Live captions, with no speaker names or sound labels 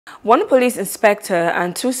One police inspector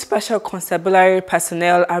and two special constabulary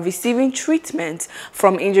personnel are receiving treatment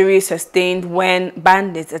from injuries sustained when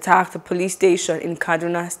bandits attacked the police station in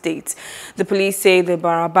Kaduna State. The police say the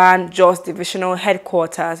Baraban Jos Divisional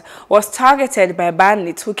Headquarters was targeted by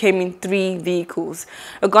bandits who came in 3 vehicles.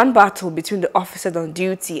 A gun battle between the officers on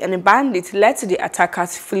duty and the bandits led to the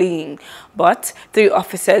attackers fleeing, but 3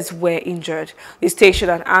 officers were injured. The station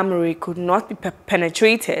and armory could not be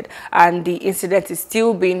penetrated, and the incident is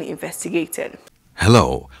still being investigated.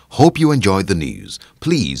 Hello, hope you enjoyed the news.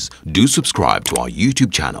 Please do subscribe to our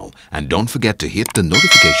YouTube channel and don't forget to hit the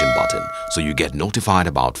notification button so you get notified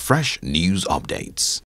about fresh news updates.